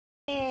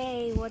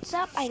what's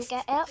up? I'm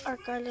Cael or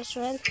Carlos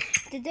Ren.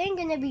 Today I'm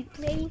gonna be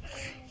playing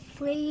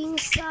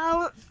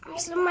some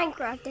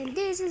Minecraft, and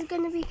this is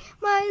gonna be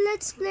my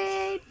Let's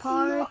Play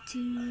part 2.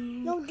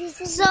 No,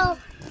 this is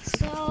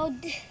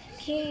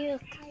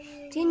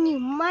continue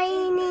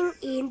mining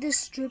in the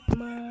strip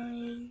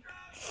mine.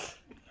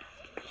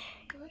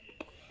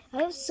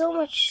 I have so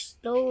much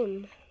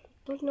stone.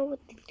 Don't know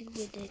what to do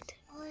with it.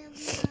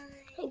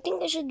 I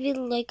think I should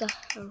build like a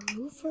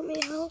roof for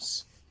my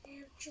house.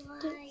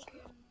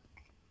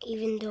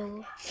 Even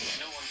though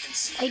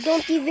I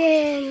don't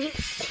even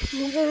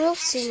need a roof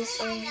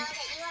since I'm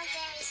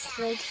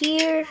right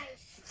here.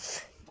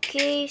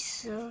 Okay,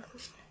 so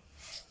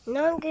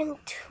now I'm going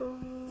to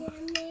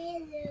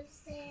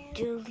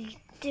delete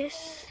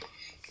this,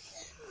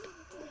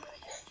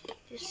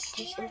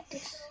 and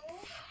this,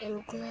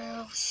 and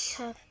now we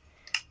have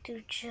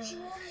to just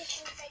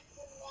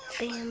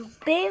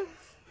bam.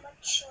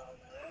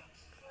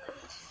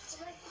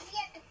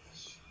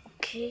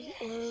 Okay,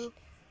 and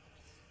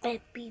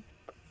baby,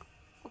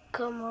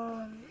 come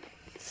on.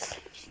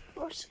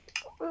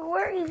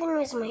 Where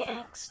even is my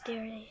axe?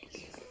 There it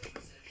is.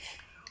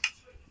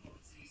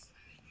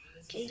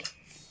 Okay.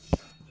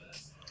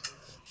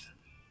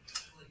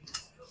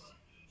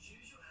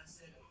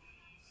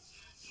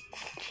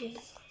 Okay.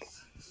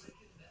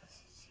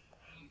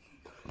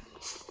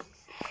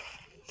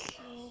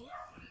 And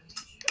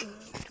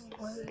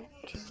 1,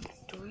 2,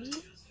 3.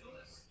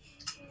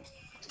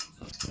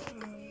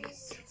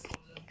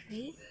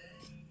 3.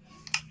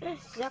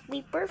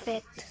 Exactly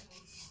perfect.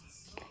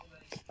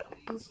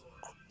 Boop.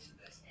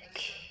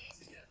 Okay.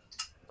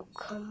 Oh,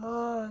 come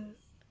on.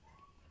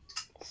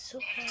 It's so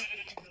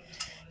hard.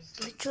 It's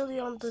literally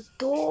on the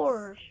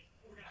door.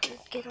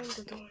 Let's get on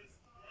the door.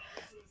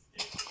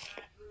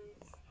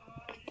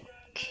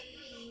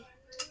 Okay.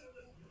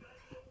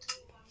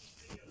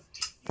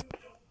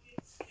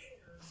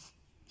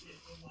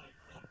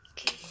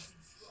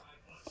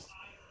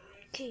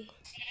 Okay.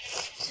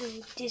 So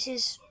this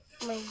is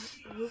my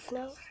roof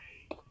now.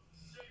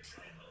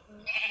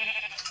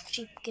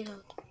 Sheep, get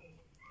out.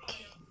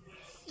 Okay.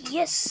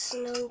 Yes,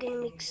 now I'm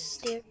gonna make a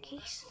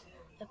staircase,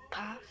 a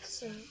path,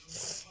 so you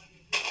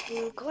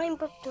can climb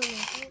up to my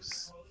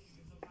house.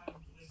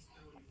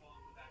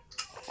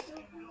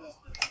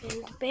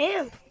 And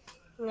bam!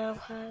 Now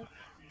have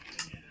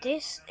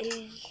this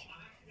a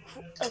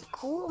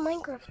cool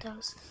Minecraft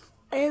house.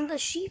 And the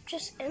sheep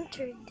just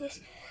entered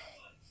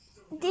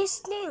this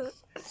thing.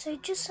 So I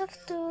just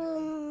have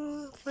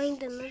to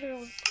find another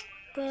one.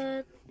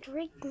 But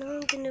right now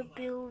I'm gonna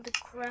build a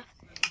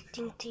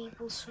crafting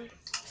table so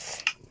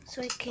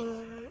I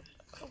can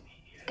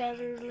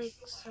gather like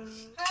some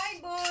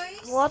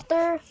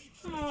water.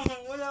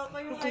 Wala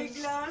kayong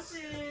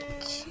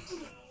eyeglasses.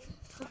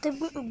 To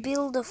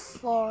build a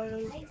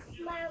farm.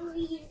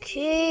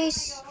 Okay,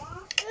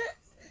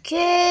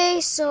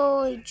 so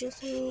I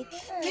just need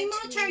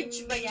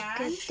charge ba yan?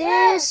 get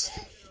this.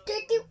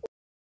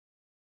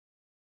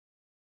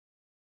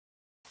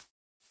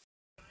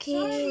 Okay,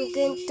 I'm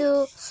going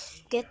to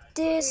get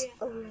this.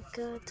 Oh my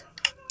god.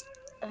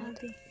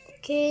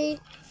 Okay,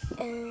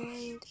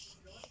 and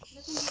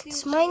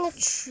let's mine a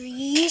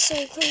tree so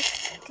I can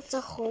get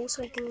a hole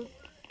so I can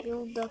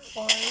build the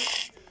farm.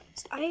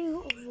 I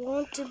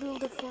want to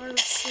build a farm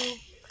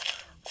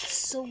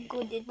so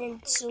good and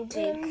then so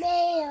big.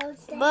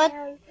 But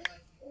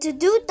to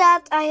do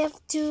that, I have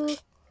to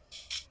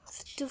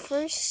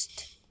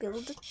first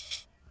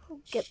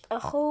get a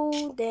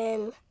hole,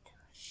 then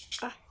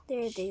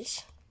there it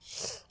is.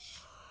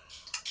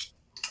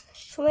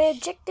 So my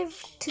objective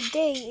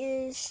today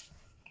is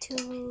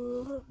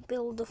to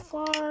build a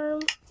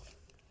farm.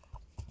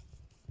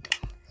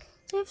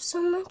 I have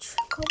so much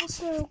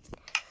cobblestone.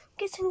 I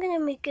guess I'm gonna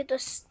make it a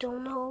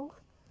stone hole.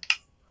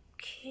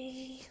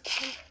 Okay,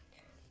 1,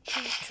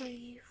 2,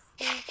 3,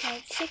 4,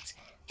 5, 6,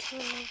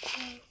 7, 8,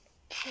 9,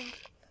 10,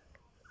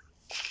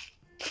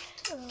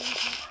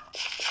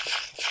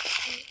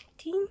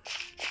 13.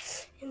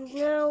 And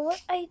now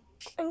what I'm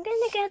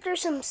gonna gather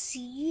some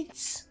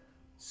seeds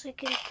so I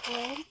can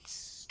plant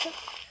stuff.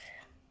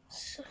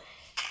 So,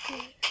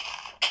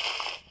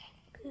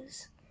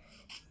 because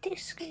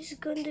this is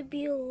going to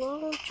be a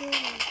long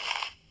journey.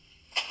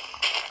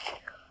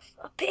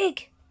 A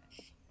pig!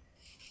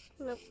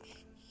 Look,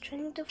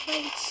 trying to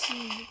find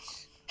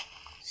seeds.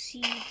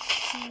 Seed!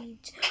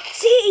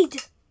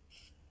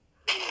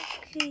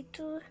 Okay,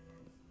 2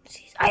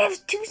 seeds. I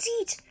have 2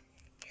 seeds!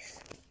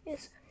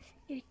 Yes.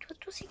 Wait,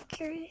 what was he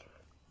carrying?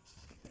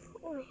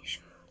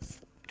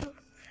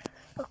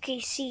 Okay,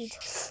 seed.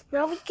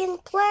 Now we can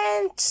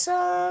plant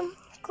some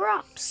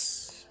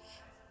crops.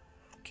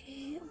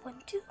 Okay,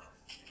 1, 2.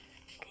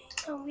 Okay,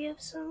 now we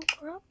have some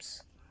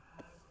crops.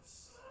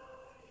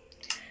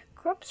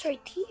 Crops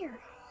right here.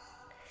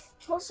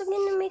 I'm also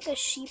gonna make a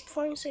sheep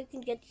farm so I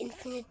can get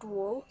infinite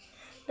wool.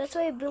 That's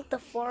why I built the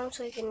farm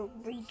so I can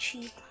breed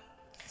sheep.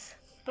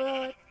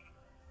 But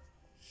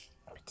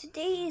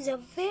today is a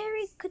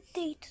very good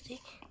day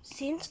today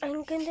since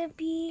I'm gonna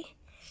be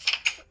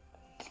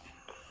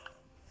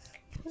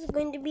This is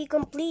going to be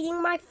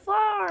completing my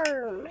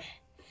farm.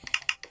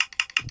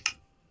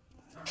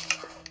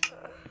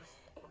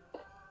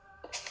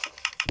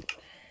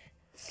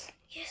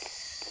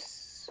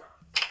 Yes.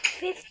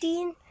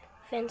 15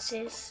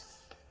 fences.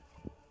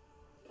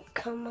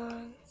 Come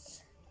on.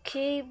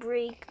 Okay,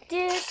 break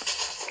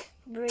this.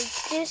 Break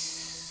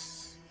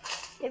this.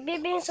 Maybe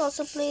Bane's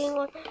also playing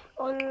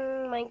on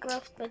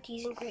Minecraft, but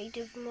he's in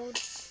creative mode.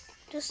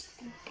 Just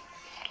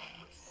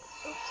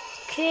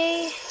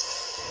okay.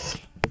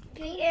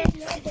 Okay,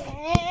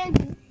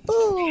 and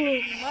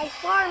boom! My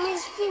farm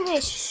is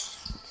finished.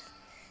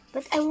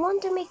 But I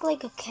want to make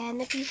like a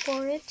canopy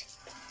for it.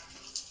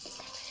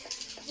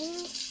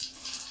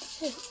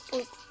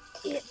 Oh,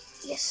 yeah,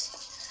 yes.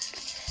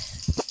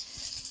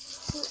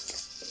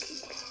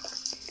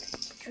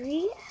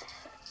 3.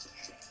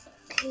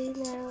 Okay,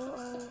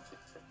 now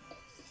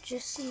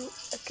just see.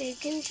 Okay, I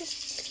can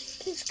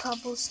just use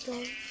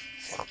cobblestone.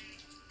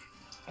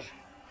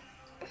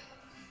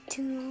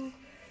 2,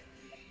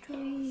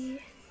 3,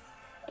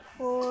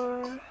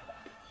 4,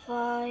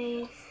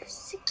 5,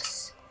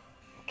 6.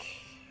 Okay,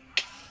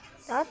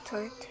 that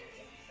hurt.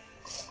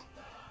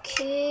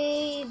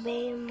 Okay,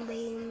 bam,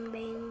 bam,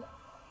 bam,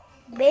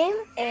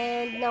 bam,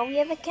 and now we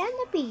have a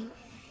canopy.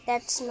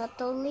 That's not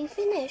totally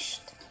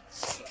finished.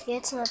 Yeah,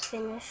 it's not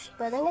finished,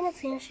 but I'm gonna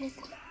finish it.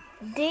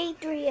 Day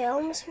 3,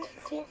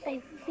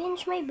 I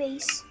finished my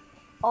base.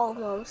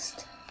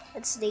 Almost.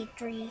 It's day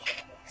 3.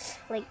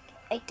 Like,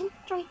 I think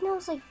right now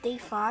it's like day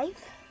 5.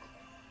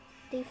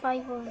 Day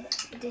 5 of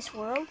this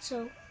world,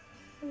 so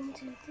I'm gonna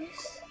do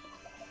this.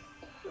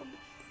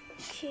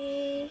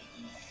 Okay.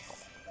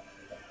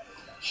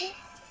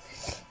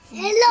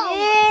 Hello.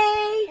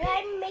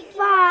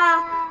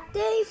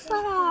 Day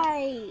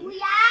 5.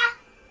 Yeah.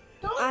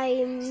 Don't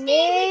I stay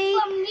made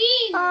from me.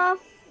 a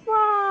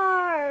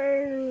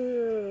farm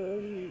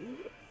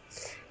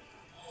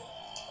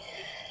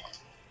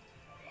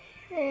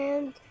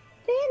and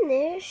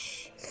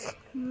finish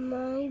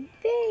my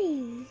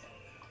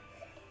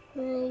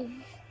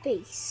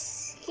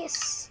base.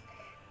 Yes,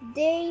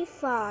 day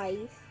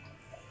 5.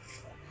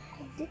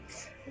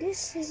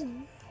 This has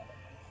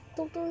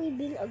totally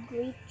been a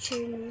great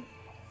journey.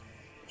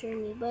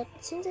 But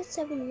since it's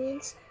 7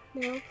 minutes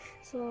now,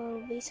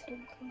 so basically,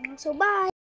 so bye.